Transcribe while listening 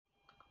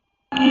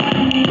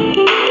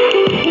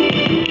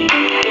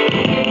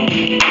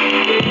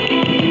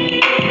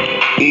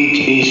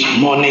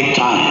morning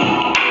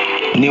time,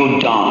 new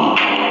dawn,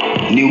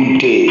 new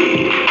day,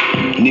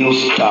 new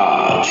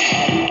start.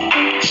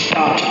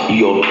 Start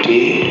your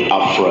day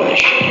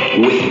afresh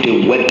with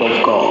the word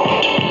of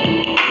God.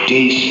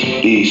 This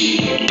is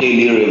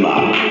Daily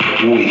Rema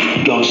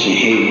with Johnson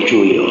Hay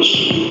Julius,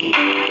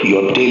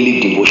 your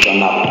daily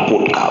devotional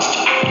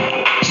podcast.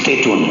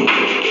 Stay tuned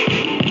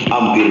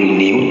and be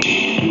renewed,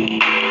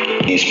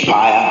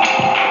 inspired,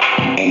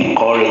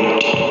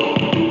 encouraged,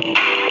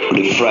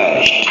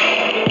 refreshed,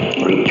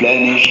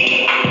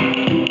 replenished,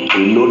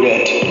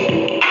 reloaded,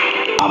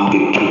 and be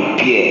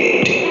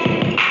prepared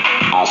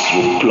as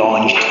you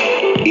plunge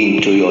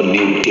into your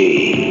new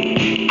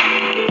day.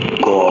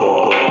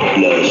 God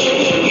bless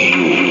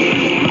you.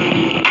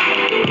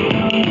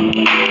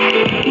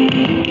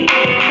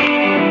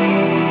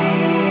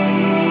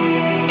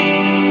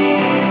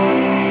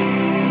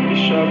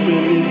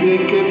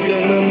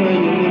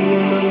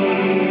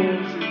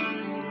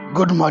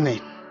 Good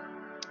morning.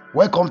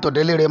 Welcome to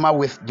Daily Rema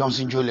with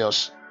Johnson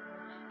Julius.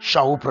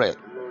 Shall we pray?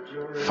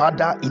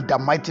 Father, in the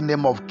mighty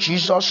name of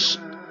Jesus,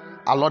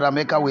 our Lord and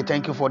Maker, we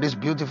thank you for this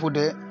beautiful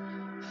day.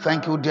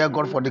 Thank you, dear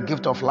God, for the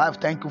gift of life.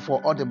 Thank you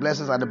for all the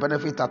blessings and the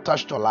benefits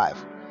attached to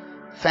life.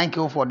 Thank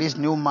you for this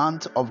new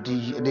month of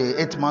the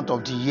 8th month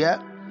of the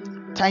year.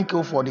 Thank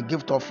you for the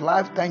gift of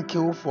life. Thank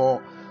you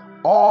for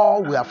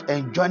all we have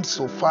enjoyed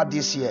so far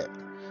this year.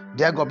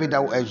 Dear God, be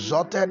thou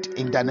exalted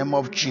in the name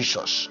of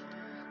Jesus.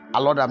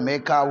 Our Lord and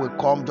Maker, we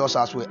come just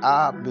as we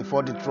are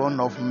before the throne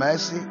of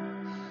mercy,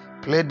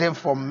 pleading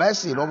for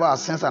mercy over our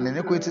sins and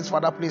iniquities.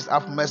 Father, please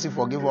have mercy,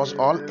 forgive us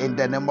all in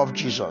the name of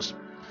Jesus.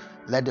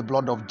 Let the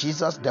blood of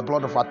Jesus, the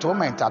blood of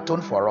atonement,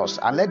 atone for us,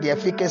 and let the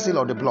efficacy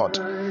of the blood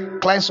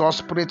cleanse our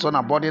spirit, soul,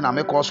 and body, and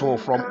make us whole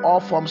from all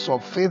forms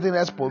of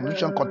filthiness,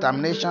 pollution,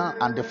 contamination,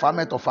 and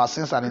defilement of our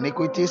sins and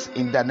iniquities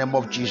in the name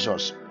of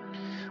Jesus.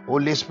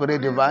 Holy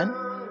Spirit divine,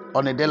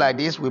 on a day like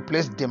this, we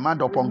place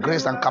demand upon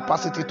grace and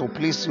capacity to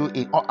please you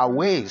in all our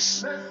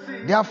ways.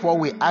 Therefore,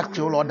 we ask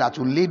you, Lord, that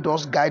you lead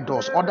us, guide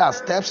us, order our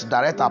steps,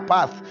 direct our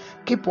path.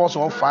 Keep us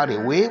all far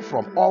away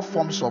from all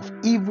forms of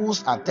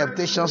evils and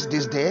temptations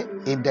this day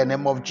in the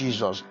name of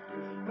Jesus.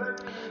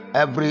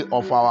 Every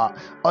of our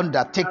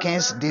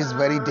undertakings this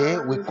very day,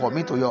 we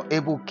commit to your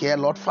able care,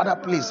 Lord. Father,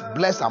 please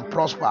bless and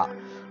prosper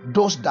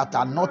those that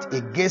are not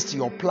against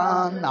your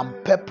plan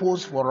and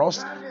purpose for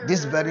us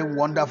this very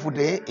wonderful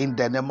day in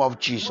the name of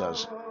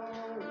Jesus.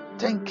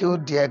 Thank you,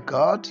 dear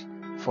God,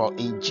 for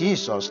in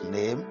Jesus'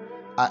 name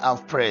I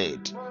have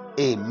prayed.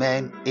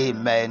 Amen,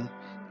 amen,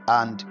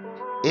 and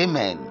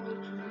amen.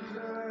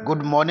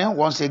 Good morning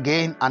once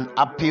again, and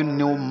happy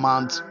new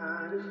month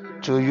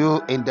to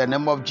you in the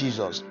name of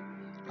Jesus.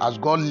 As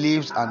God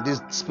lives and this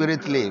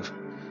Spirit lives,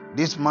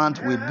 this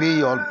month will be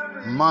your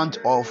month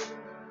of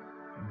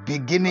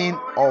beginning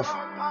of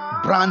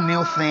brand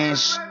new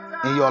things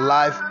in your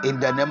life in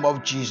the name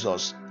of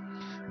Jesus.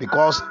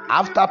 Because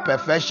after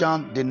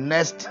perfection, the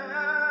next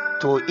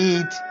to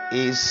it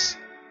is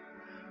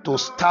to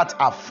start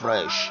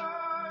afresh,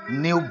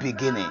 new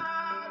beginning.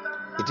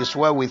 It is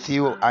well with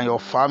you and your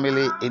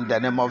family in the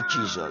name of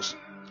Jesus.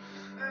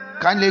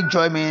 Kindly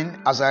join me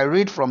as I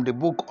read from the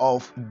book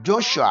of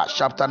Joshua,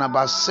 chapter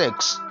number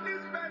 6,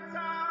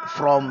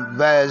 from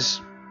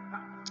verse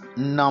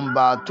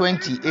number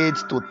 28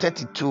 to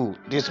 32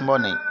 this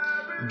morning.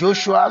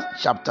 Joshua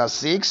chapter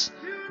 6,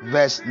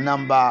 verse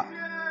number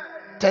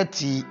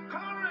 30.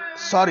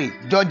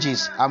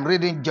 Judges. I'm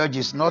reading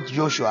Judges, not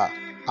Joshua.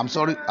 I'm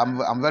sorry.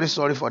 I'm very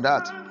sorry for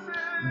that.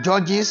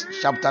 Judges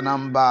chapter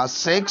number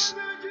 6,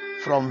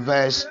 from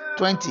verse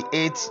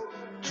 28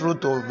 through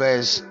to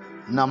verse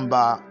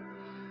number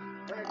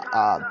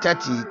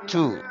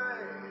 32.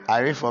 I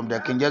read from the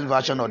King James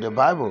Version of the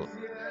Bible.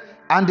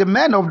 And the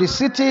men of the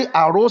city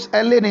arose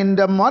early in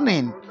the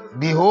morning.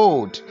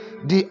 Behold,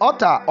 the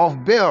altar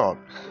of Baal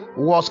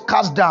was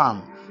cast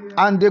down,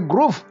 and the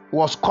grove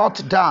was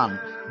cut down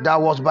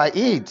that was by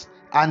it,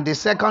 and the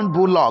second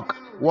bullock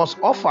was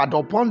offered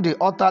upon the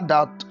altar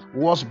that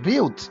was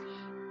built.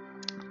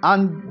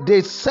 And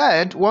they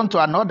said one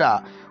to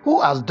another,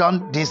 Who has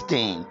done this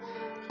thing?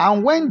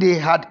 And when they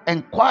had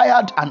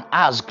inquired and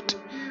asked,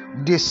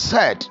 they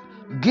said,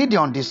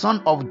 Gideon the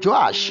son of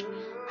Joash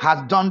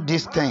has done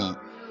this thing.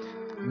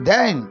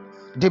 Then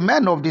the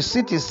men of the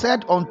city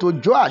said unto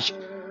Joash,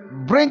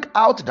 Bring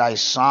out thy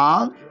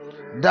son,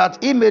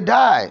 that he may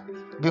die,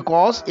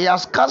 because he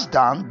has cast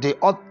down the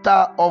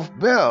altar of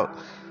Baal,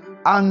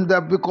 and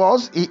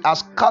because he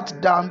has cut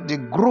down the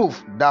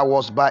grove that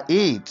was by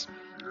it.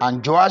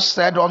 And Joash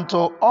said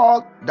unto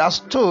all that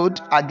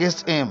stood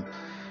against him,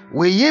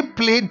 Will ye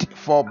plead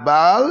for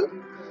Baal?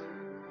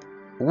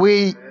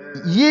 Will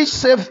ye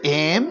save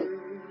him?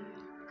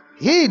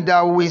 He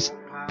that will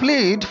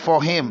plead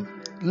for him,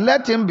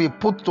 let him be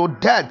put to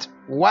death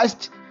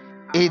whilst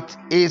it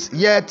is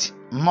yet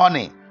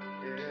morning.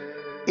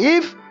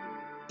 If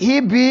he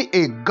be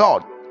a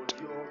god,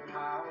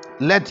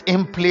 let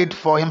him plead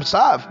for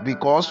himself,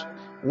 because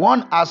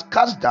one has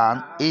cast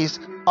down his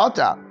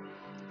altar.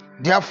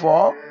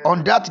 Therefore,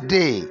 on that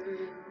day,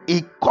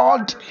 he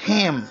called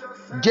him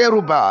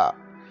Jerubbaal,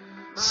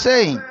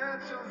 saying,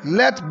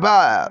 let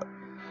Baal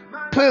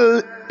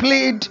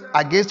plead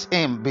against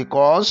him,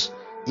 because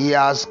he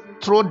has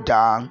thrown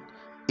down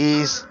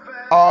his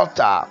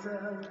altar.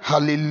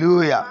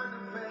 Hallelujah.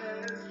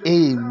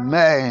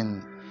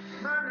 Amen.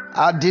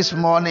 This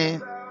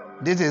morning,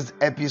 this is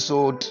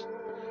episode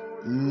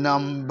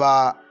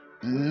number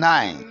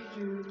 9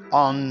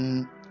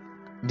 on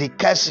the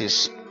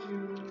curses.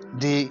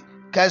 The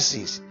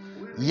curses.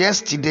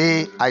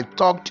 Yesterday, I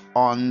talked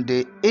on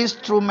the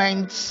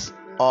instruments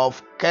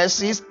of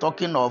curses,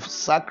 talking of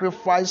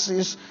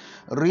sacrifices,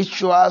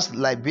 rituals,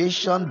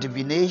 libation,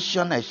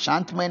 divination,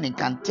 enchantment,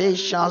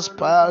 incantations,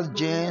 spells,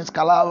 jinns,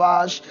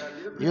 calabash,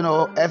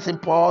 earthen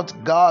pot,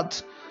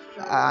 gods,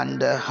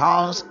 and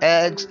hounds,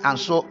 eggs, and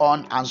so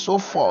on and so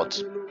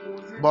forth.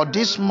 But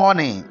this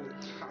morning,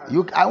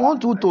 I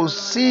want you to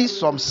see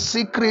some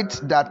secret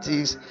that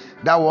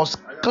was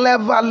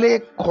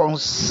cleverly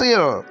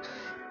concealed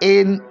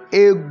in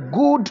a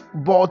good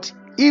but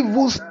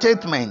evil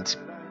statement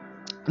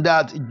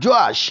that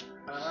Joash,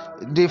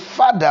 the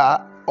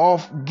father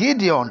of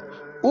Gideon,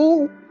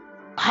 who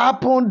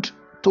happened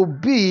to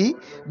be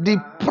the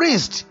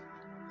priest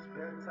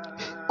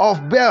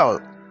of Baal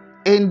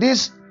in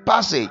this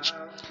passage,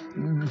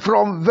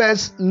 from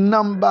verse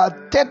number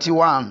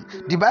 31,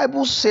 the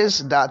Bible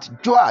says that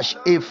Joash,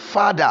 a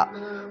father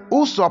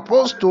who's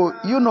supposed to,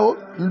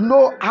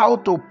 know how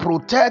to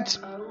protect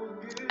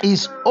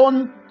his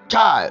own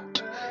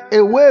child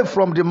away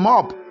from the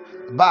mob,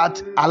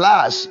 but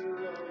alas,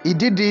 he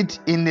did it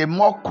in a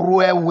more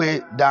cruel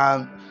way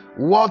than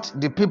what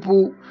the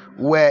people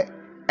were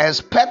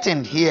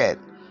expecting here.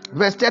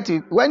 Verse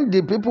 30,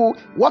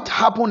 what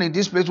happened in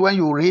this place? When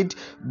you read,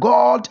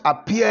 God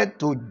appeared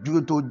to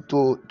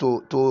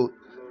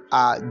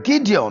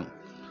Gideon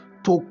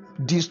to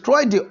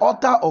destroy the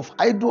altar of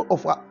idol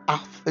of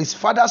his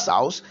father's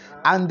house,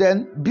 and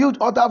then build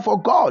altar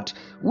for God,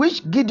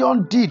 which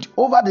Gideon did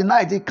over the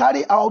night. He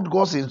carried out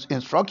God's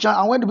instruction,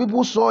 and when the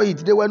people saw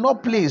it, they were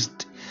not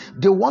pleased.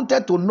 They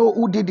wanted to know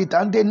who did it,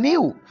 and they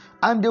knew,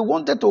 and they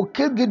wanted to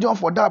kill Gideon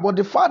for that. But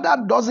the father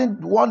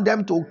doesn't want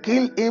them to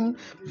kill him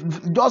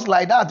just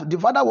like that. The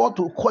father wants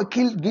to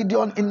kill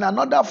Gideon in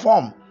another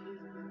form.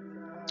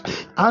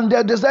 And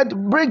they said,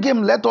 bring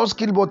him, let us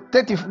kill him. But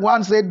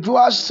 31 said,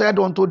 Joash said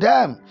unto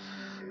them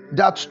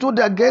that stood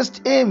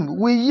against him,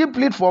 will ye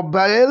plead for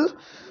Baal?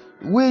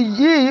 Will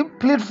ye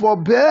plead for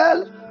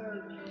Baal?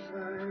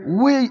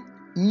 Will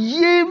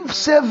ye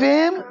save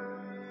him?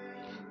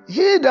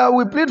 He that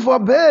will plead for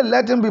Baal,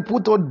 let him be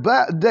put to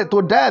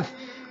death.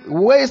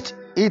 Waste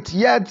it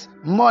yet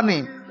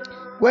money.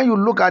 When you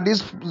look at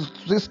this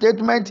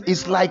statement,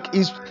 it's like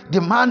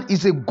the man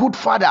is a good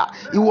father.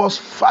 He was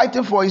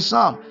fighting for his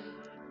son.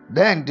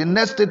 Then the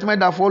next statement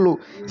that follow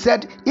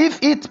said, if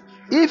it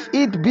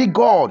be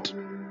God,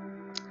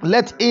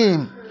 let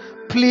him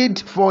plead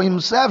for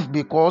himself,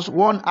 because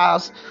one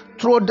has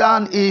thrown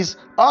down his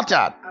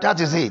altar. That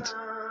is it.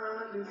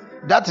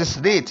 That is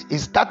it. He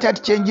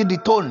started changing the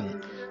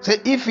tone. Say,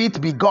 if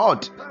it be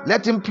God,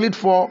 let him plead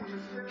for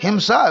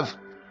himself.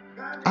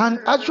 And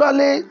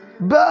actually,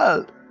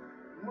 Baal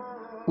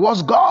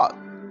was God.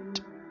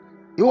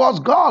 It was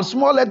God.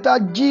 Small letter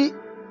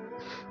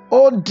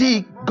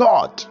G-O-D,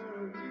 God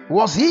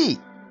was he.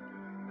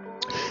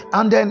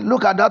 And then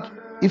look at that.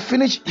 He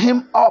finished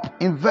him up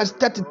in verse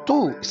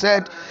 32. He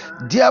said,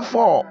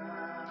 therefore,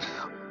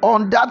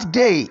 on that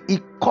day, he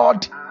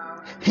called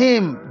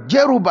him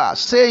Jerubbaal,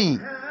 saying,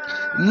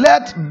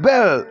 let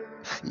Baal,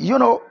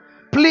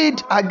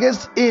 plead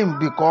against him,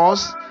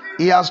 because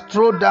he has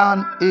thrown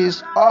down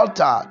his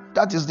altar.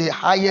 That is the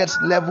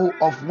highest level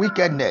of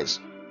wickedness.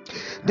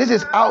 This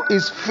is how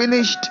he's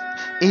finished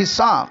his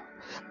son.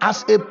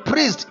 As a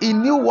priest, he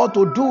knew what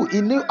to do.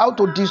 He knew how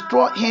to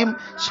destroy him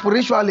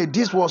spiritually.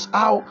 This was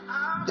how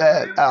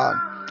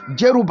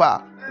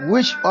Jerubbaal,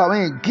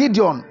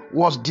 Gideon,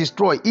 was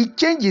destroyed. He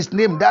changed his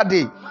name that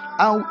day,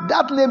 and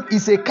that name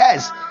is a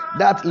curse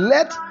that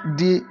let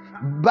the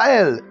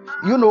Baal,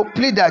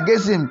 plead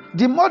against him.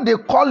 The more they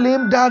call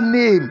him that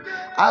name,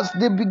 as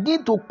they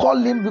begin to call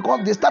him,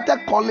 because they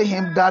started calling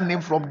him that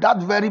name from that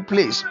very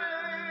place.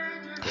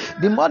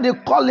 The more they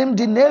call him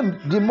the name,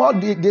 the more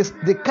the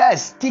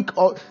curse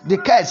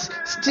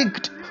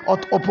sticked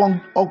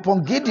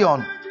upon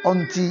Gideon,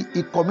 until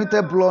he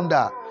committed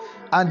blunder.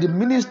 And the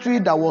ministry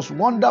that was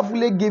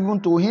wonderfully given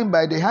to him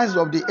by the hands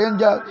of the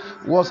angel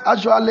was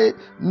actually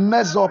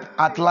messed up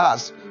at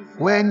last,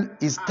 when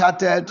he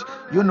started,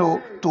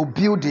 to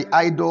build the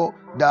idol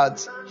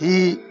that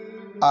he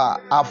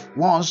have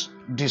once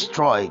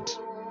destroyed.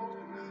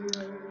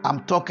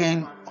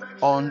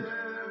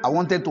 I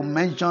wanted to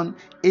mention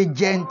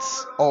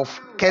agents of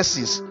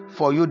curses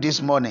for you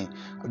this morning.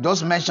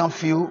 Just mention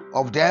few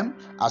of them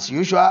as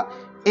usual.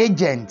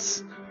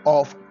 Agents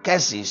of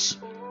curses.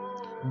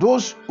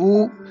 Those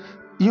who,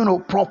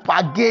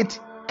 propagate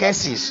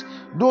curses.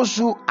 Those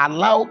who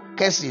allow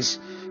curses.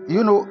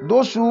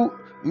 Those who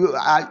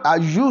are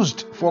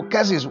used for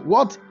curses.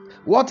 What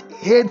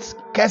hates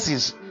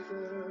curses?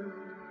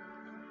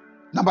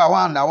 Number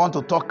one, I want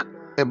to talk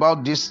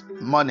about this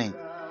morning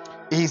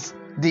is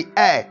The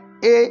air,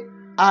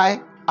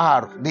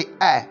 A-I-R, the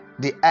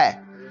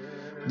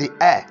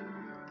air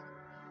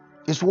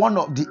is one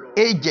of the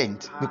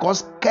agents,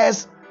 because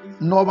curse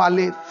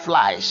normally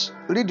flies.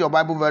 Read your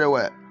Bible very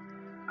well.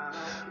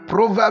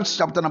 Proverbs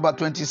chapter number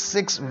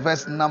 26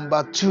 verse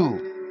number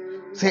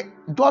 2 say,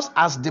 just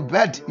as the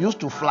bird used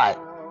to fly,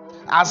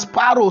 as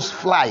sparrows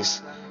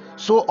flies,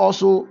 so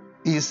also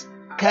is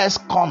curse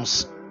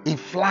comes. It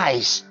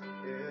flies.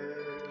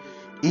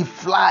 It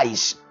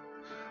flies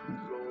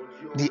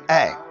the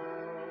air.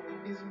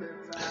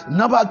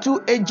 Number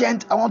 2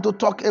 agent I want to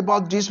talk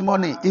about this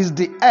morning is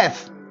the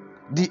earth.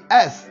 The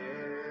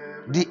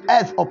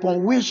earth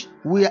upon which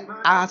we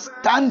are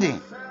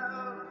standing.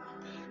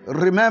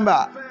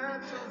 Remember,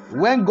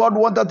 when God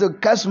wanted to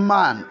curse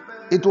man,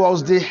 it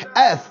was the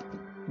earth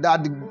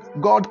that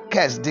God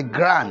cursed, the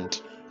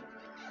ground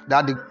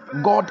that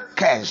God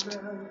cursed.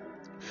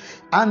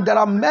 And there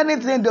are many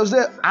things they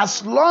say,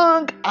 as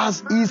long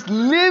as he's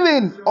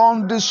living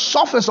on the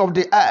surface of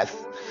the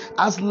earth,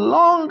 as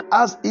long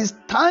as he's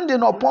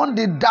standing upon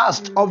the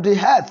dust of the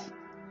earth,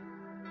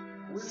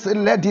 say,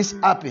 let this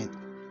happen,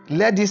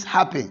 let this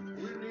happen,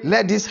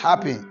 let this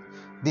happen.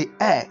 The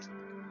earth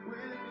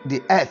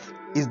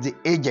is the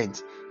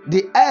agent.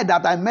 The air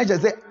that I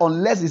mentioned, say,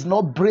 unless it's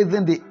not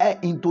breathing the air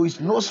into his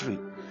nostril,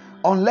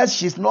 unless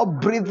she's not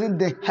breathing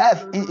the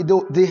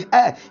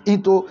air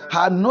into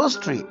her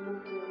nostril.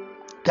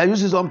 Can you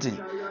see something?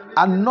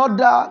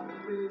 Another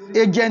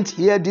agent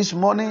here this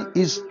morning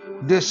is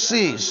the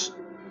seas.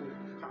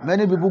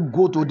 Many people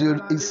go to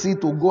the sea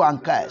to go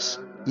and curse.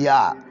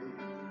 Yeah.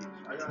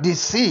 The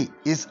sea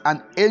is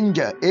an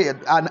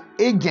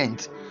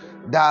agent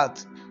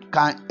that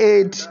can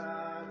aid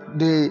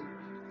the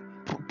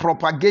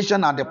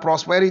propagation and the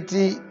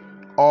prosperity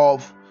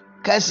of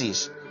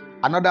curses.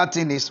 Another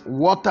thing is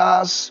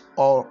waters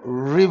or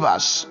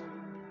rivers.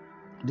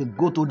 They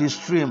go to the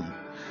stream.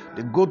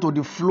 They go to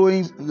the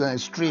flowing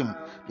stream.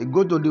 They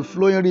go to the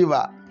flowing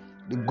river.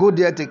 They go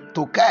there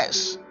to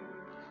curse.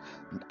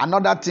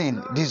 Another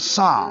thing, the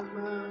sun.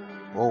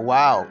 Oh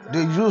wow.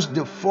 They use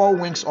the 4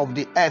 wings of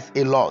the earth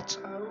a lot.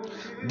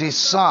 The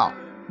sun.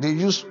 They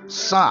use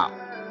sun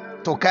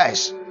to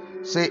curse.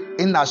 Say,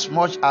 in as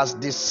much as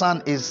the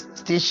sun is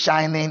still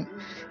shining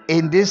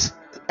in this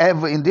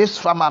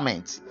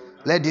firmament,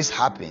 let this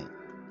happen.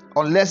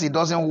 Unless it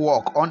doesn't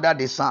walk under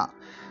the sun,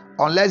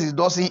 unless it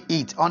doesn't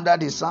eat under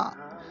the sun,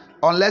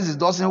 unless it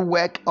doesn't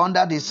work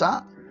under the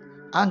sun,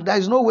 and there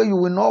is no way you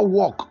will not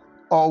walk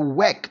or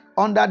work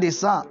under the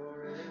sun.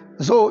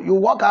 So you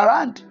walk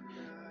around.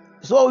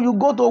 So you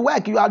go to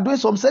work, you are doing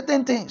some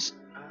certain things.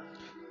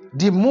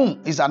 The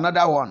moon is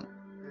another one.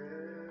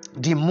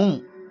 The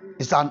moon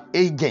is an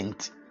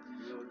agent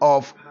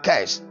of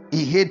curse.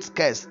 He hates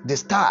curse. The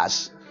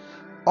stars,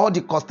 all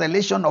the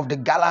constellation of the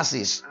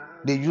galaxies,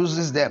 they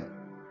uses them.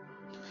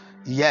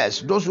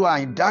 Yes, those who are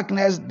in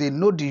darkness, they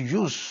know the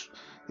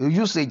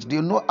usage.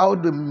 They know how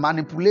to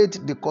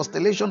manipulate the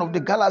constellation of the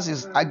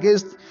galaxies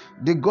against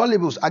the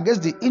gullibles,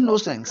 against the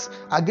innocents,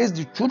 against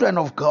the children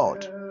of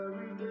God.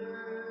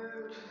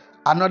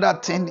 Another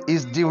thing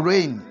is the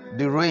rain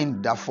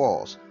that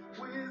falls.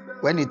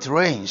 When it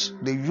rains,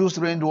 they use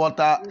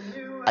rainwater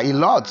a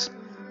lot.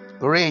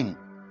 Rain.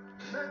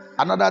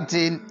 Another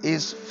thing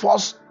is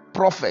false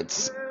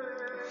prophets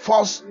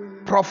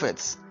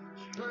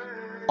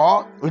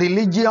or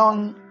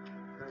religion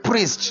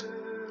priests.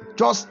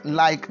 Just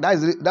like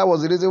that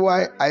was the reason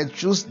why I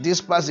chose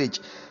this passage.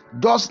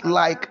 Just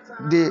like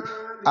the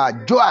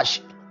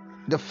Joash,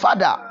 the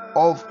father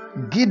of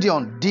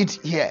Gideon, did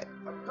here.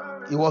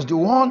 He was the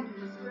one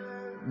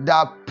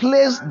that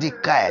placed the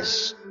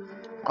curse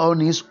on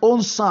his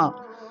own son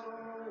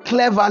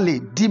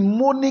cleverly.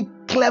 Demonic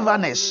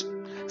cleverness,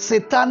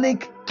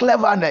 satanic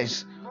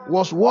cleverness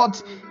was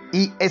what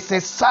he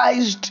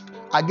exercised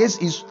against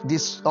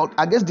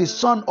the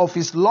son of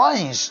his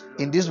loins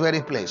in this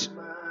very place.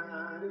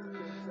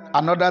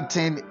 Another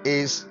thing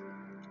is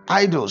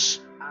idols.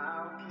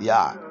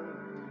 Yeah,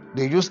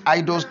 they use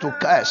idols to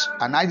curse,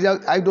 and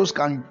idols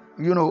can,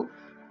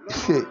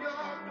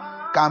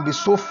 can be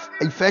so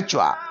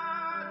effectual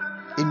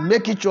in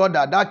making sure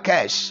that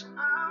curse,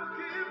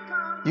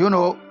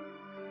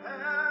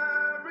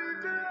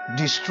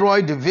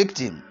 destroy the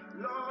victim.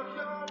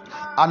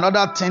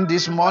 Another thing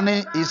this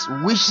morning is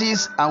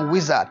witches and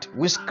wizards,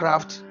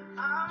 witchcraft.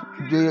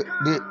 They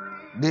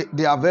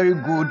are very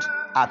good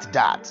at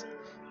that.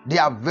 They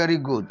are very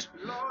good.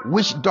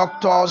 Witch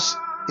doctors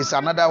is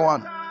another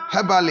one.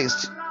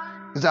 Herbalist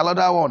is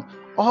another one.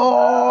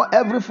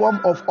 Every form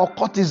of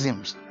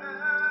occultism.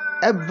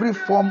 Every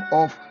form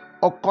of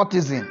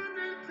occultism.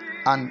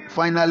 And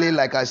finally,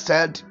 like I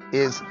said,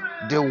 is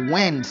the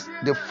winds,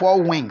 the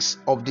 4 wings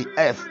of the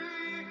earth.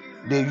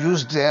 They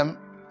use them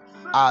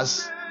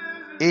as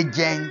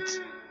agents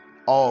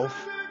of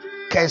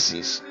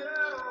curses.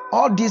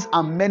 All these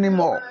and many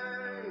more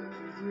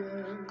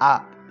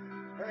are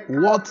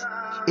what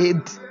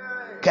aid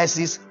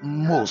curses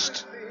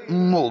most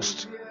in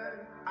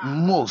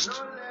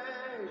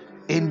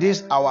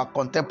this our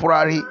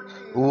contemporary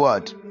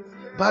world.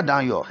 Bow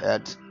down your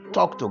head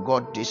talk to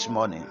God this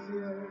morning.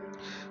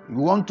 You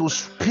want to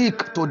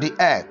speak to the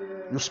air.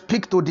 You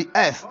speak to the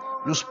earth.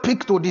 You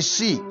speak to the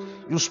sea.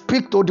 You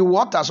speak to the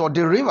waters or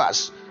the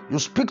rivers. You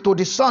speak to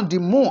the sun, the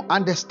moon,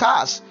 and the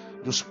stars.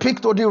 You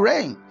speak to the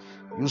rain.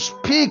 You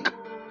speak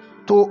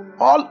to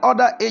all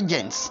other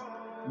agents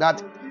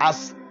that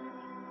as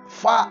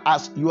far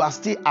as you are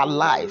still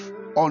alive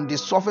on the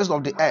surface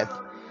of the earth,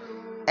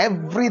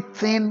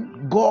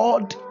 everything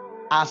God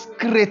has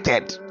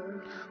created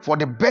for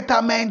the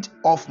betterment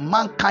of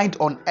mankind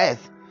on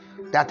earth,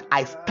 that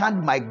I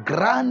stand my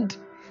ground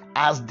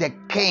as the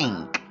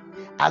king,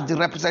 as the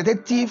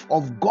representative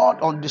of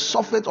God on the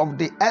surface of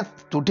the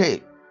earth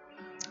today.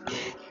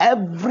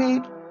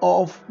 Every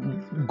of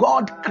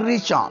God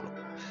creation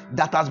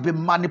that has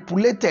been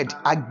manipulated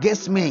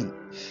against me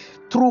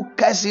through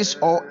curses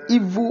or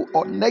evil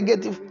or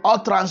negative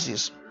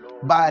utterances,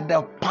 by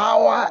the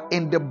power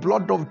in the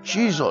blood of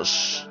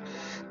Jesus,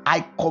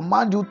 I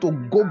command you to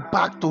go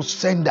back to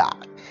sender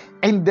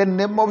in the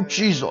name of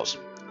Jesus.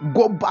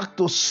 Go back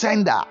to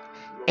sender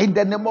in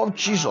the name of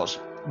Jesus.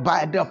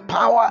 By the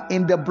power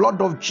in the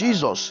blood of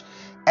Jesus,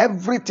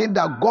 everything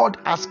that God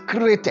has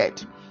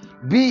created,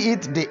 be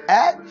it the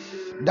air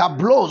that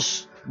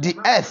blows, the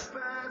earth,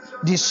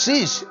 the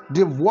seas,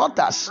 the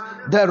waters,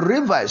 the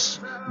rivers,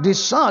 the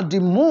sun, the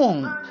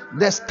moon,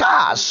 the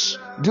stars,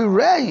 the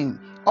rain,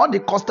 or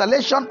the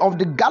constellation of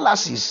the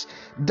galaxies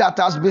that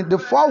has been the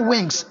four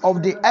wings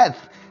of the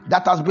earth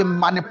that has been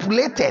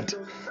manipulated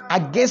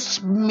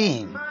against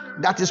me,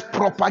 that is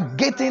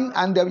propagating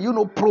and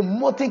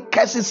promoting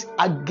curses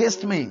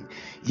against me.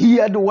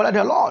 Hear the word of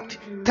the Lord.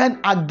 Turn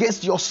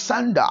against your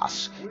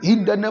senders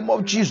in the name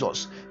of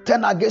Jesus.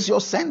 Turn against your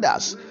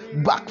senders.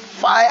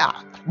 Backfire,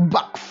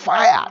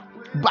 backfire,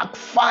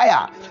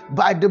 backfire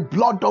by the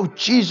blood of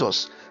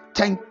Jesus.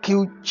 Thank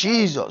you,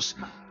 Jesus.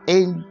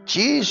 In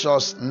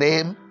Jesus'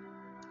 name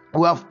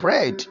we have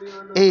prayed.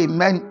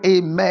 Amen,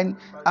 amen,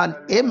 and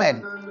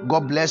amen.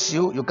 God bless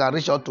you. You can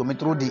reach out to me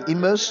through the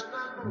emails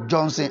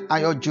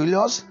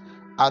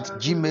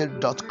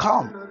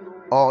johnsonayodjulius@gmail.com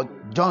or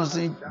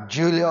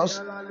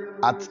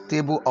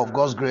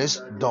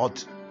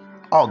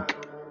johnsonjulius@tableofgodsgrace.org.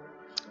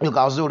 You can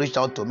also reach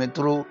out to me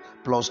through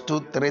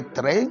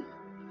 +233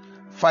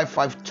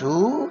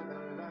 552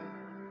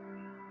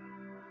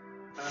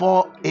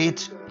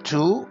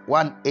 482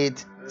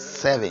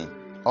 187,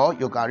 or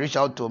you can reach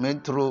out to me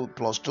through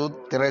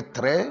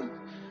 +233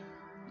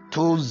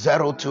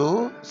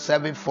 202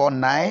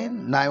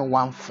 749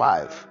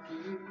 915.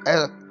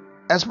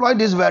 Exploit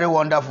this very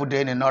wonderful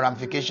day in all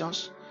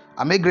ramifications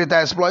and make greater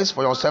exploits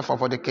for yourself and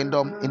for the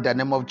kingdom in the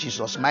name of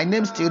Jesus. My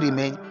name still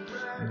remains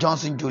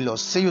Johnson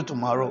Julius. See you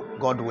tomorrow,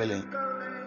 God willing.